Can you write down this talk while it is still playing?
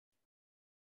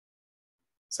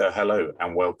So hello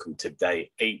and welcome to day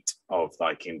 8 of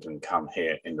Thy Kingdom Come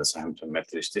here in the Southampton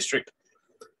Methodist District.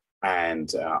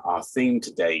 And our theme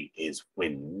today is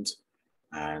wind.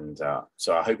 And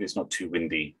so I hope it's not too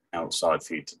windy outside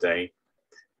for you today.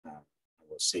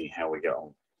 We'll see how we get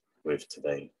on with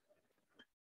today.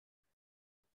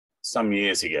 Some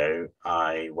years ago,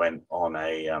 I went on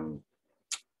a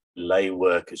lay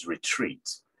workers retreat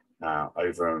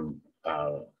over in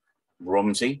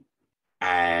Romsey.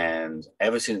 And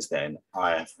ever since then,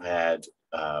 I have had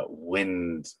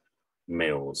windmills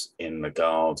in the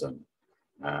garden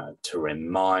to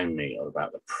remind me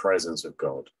about the presence of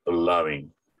God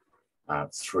blowing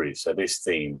through. So this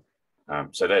theme,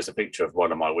 so there's a picture of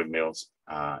one of my windmills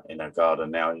in a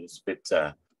garden now. It's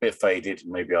a bit faded.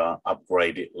 Maybe I'll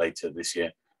upgrade it later this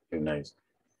year. Who knows?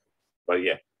 But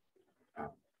yeah.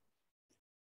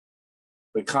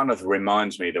 It kind of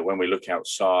reminds me that when we look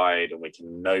outside and we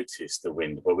can notice the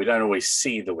wind, but we don't always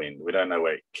see the wind. We don't know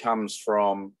where it comes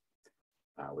from.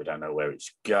 We don't know where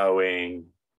it's going.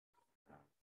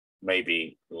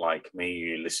 Maybe like me,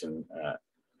 you listen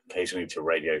occasionally to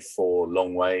Radio 4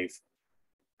 long wave,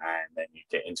 and then you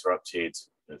get interrupted,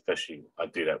 especially I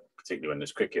do that particularly when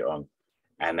there's cricket on,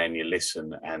 and then you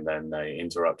listen and then they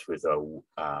interrupt with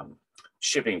a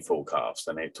shipping forecast,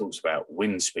 and it talks about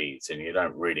wind speeds, and you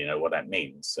don't really know what that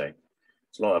means. So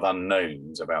it's a lot of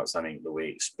unknowns about something that we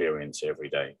experience every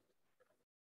day.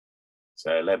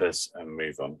 So let us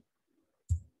move on.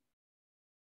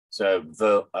 So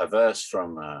a verse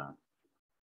from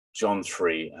John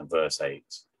 3 and verse 8.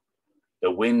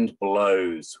 The wind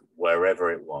blows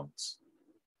wherever it wants,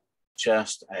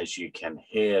 just as you can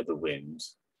hear the wind,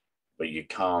 but you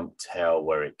can't tell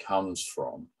where it comes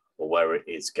from or where it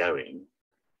is going.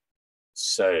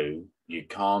 So you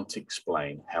can't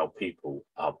explain how people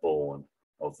are born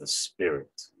of the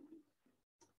Spirit.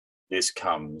 This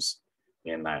comes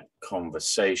in that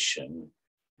conversation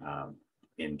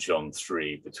in John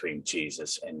 3 between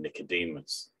Jesus and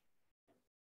Nicodemus.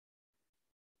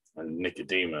 And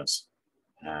Nicodemus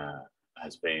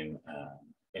has been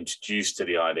introduced to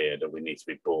the idea that we need to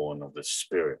be born of the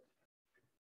Spirit.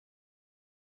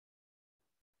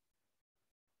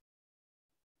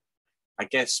 I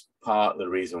guess part of the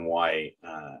reason why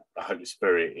the Holy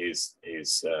Spirit is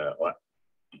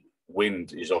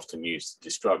wind is often used to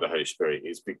describe the Holy Spirit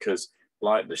is because,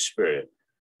 like the Spirit,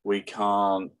 we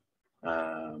can't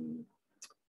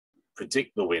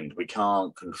predict the wind. We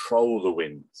can't control the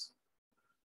winds.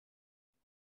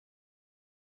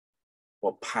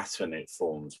 What pattern it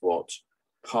forms, what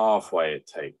pathway it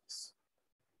takes.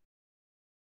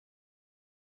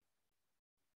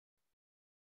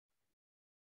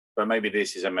 But maybe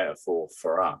this is a metaphor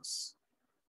for us.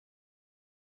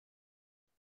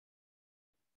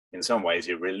 In some ways,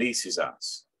 it releases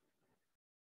us.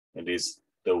 It is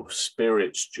the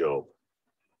Spirit's job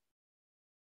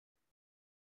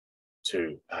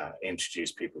to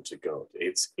introduce people to God.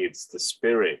 It's the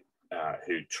Spirit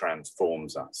who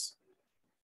transforms us.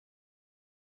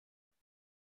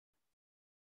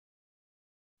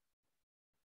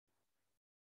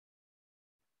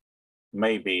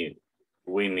 Maybe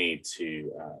we need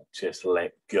to just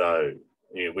let go.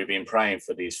 You know, we've been praying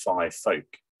for these 5 folk,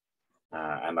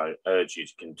 and I urge you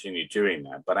to continue doing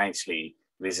that. But actually,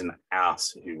 it isn't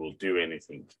us who will do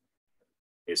anything.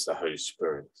 It's the Holy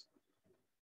Spirit.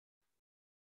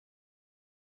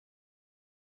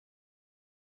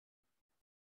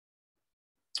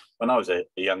 When I was a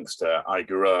youngster, I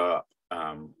grew up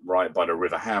right by the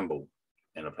River Hamble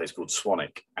in a place called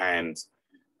Swanwick, and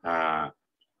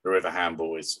the River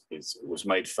Hamble was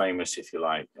made famous, if you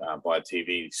like, by a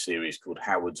TV series called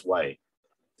Howard's Way.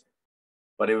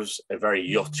 But it was a very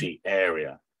yachty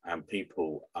area, and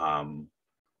people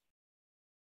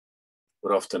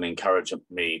would often encourage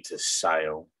me to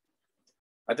sail.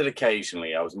 I did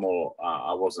occasionally. I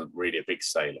wasn't really a big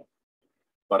sailor,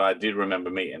 but I did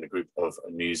remember meeting a group of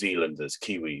New Zealanders,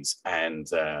 Kiwis, and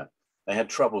they had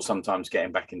trouble sometimes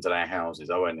getting back into their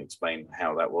houses. I won't explain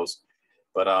how that was.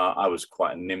 But I was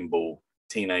quite a nimble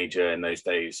teenager in those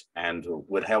days and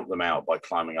would help them out by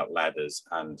climbing up ladders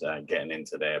and getting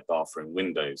into their bathroom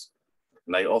windows.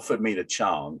 And they offered me the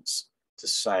chance to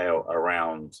sail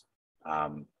around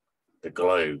the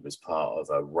globe as part of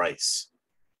a race.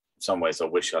 In some ways, I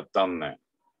wish I'd done that.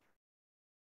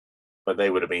 But they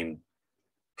would have been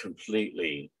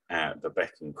completely at the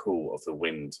beck and call of the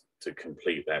wind to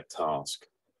complete that task.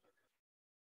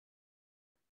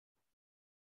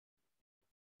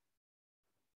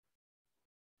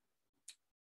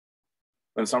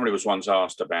 When somebody was once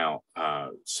asked about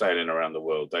sailing around the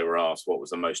world, they were asked what was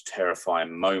the most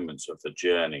terrifying moments of the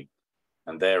journey.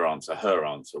 And their answer, her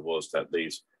answer, was that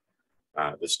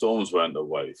the storms weren't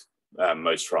the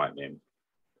most frightening,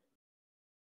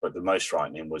 but the most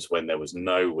frightening was when there was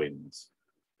no wind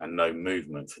and no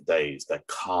movement for days, that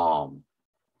calm,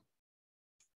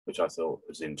 which I thought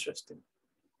was interesting.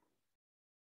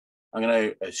 I'm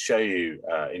going to show you,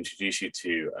 introduce you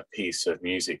to a piece of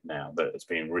music now that has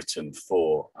been written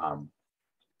for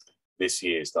this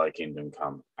year's Thy Kingdom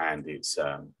Come, and it's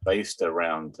based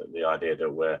around the idea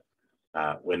that we're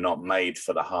not made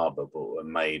for the harbour, but we're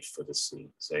made for the sea.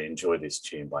 So enjoy this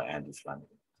tune by Andy Flanagan.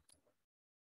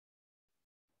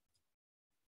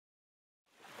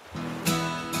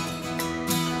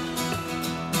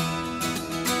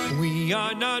 We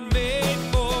are not made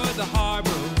for the harbor,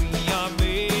 we are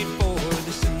made for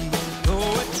the sea.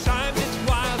 Though at times it's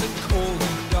wild and cold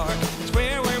and dark, it's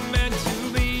where we're meant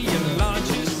to be. And launch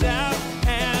us out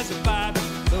as a Bible,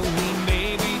 though we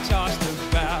may be tossed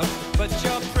about. But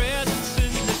your presence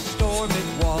in the storm,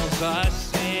 it walls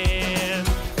us in,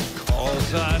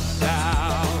 calls us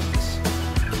out.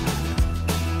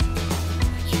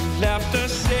 You left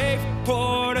us safe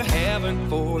port of heaven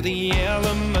for the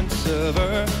elements of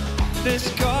earth.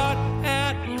 This God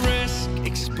at risk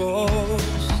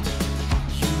exposed.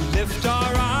 You lift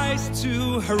our eyes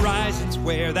to horizons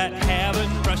where that heaven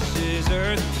brushes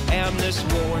earth, and this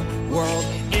worn world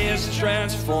is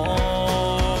transformed.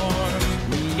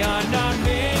 We are not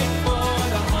made for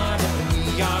the harbor,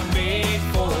 we are made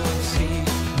for the sea.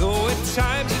 Though at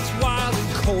times it's wild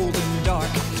and cold and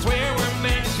dark, it's where we're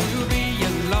meant to be.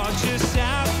 And launch us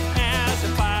out as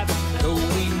a pilot, though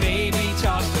we may be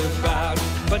tossed about.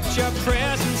 But your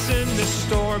presence in the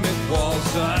storm, it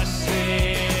walls us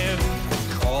in,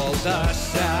 calls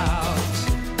us out.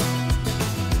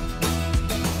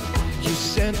 You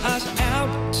sent us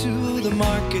out to the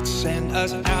market, sent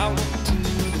us out to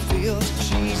the fields.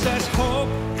 Jesus, hope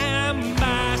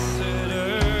ambassadors.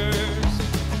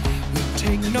 We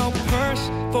take no purse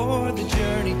for the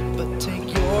journey, but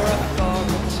take your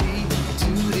authority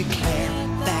to declare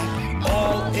that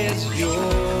all is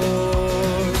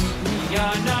yours. We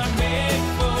are not made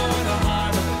for the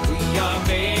harbor, we are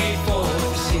made for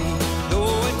the sea.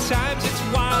 Though at times it's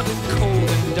wild and cold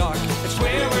and dark, it's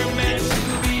where we're meant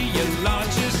to be. You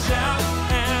launch us out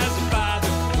as a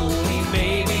father, though we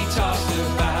may be tossed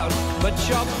about. But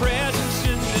your presence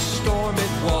in the storm,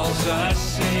 it walls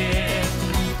us in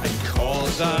and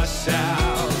calls us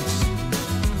out.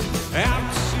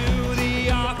 Out to the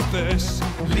office,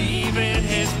 leaving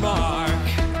his mark.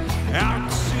 Out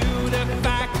to the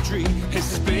factory, his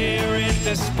spirit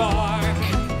the spark.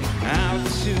 Out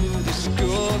to the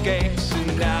school gates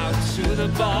and out to the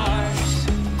bars.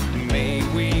 May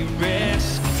we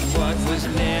risk what was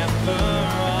never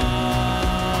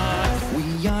ours.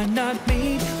 We are not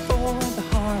made for the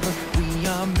harbor, we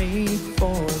are made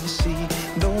for the sea.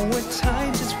 Though at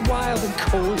times it's wild and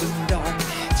cold and dark,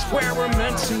 it's where we're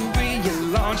meant to be. You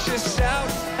launch us out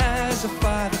as a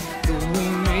father, though we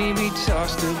may be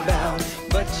tossed about.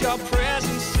 But your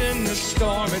presence in the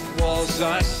storm, it walls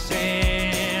us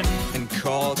in and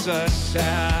calls us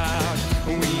out.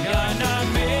 We are not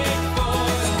made for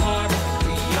the harbor,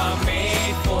 we are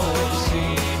made for the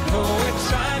sea. Though at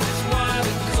times it's wild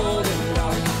and cold and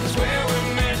dark, it's where we're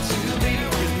meant to be.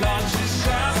 You launch us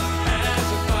out as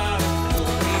a father,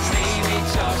 though we may be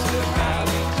tossed about.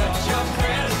 But your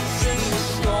presence in the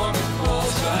storm, it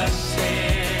calls us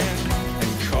in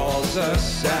and calls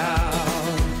us out.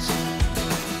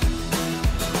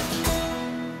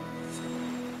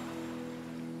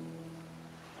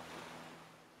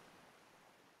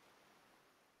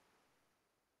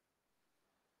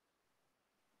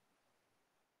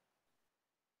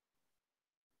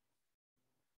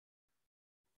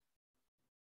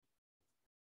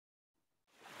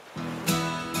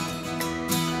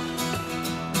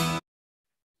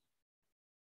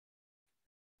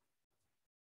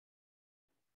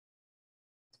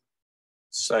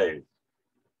 So,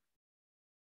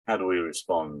 how do we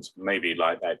respond? Maybe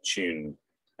like that tune,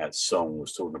 that song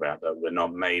was talking about, that we're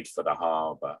not made for the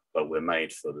harbour, but we're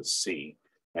made for the sea.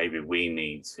 Maybe we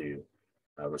need to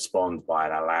respond by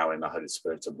allowing the Holy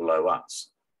Spirit to blow us,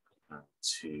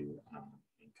 to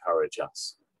encourage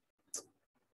us.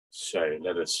 So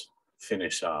let us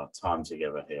finish our time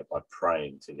together here by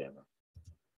praying together.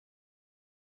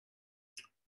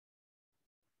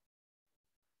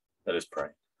 Let us pray.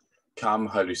 Come,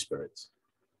 Holy Spirit,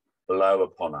 blow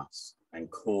upon us and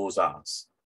cause us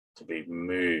to be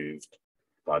moved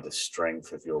by the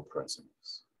strength of your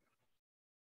presence.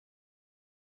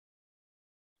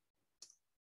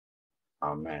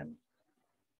 Amen.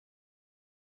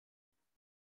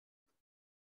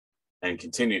 And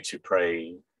continue to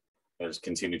pray Let us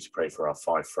continue to pray for our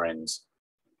 5 friends,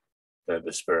 that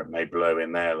the Spirit may blow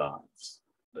in their lives,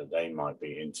 that they might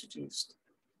be introduced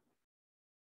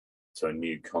to a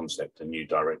new concept, a new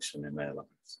direction in their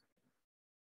lives.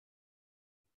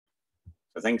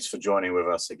 So thanks for joining with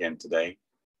us again today.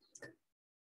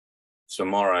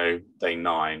 Tomorrow, day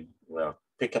 9, we'll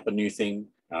pick up a new theme,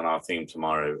 and our theme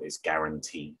tomorrow is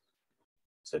guarantee.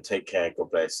 So take care, God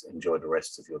bless, enjoy the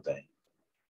rest of your day.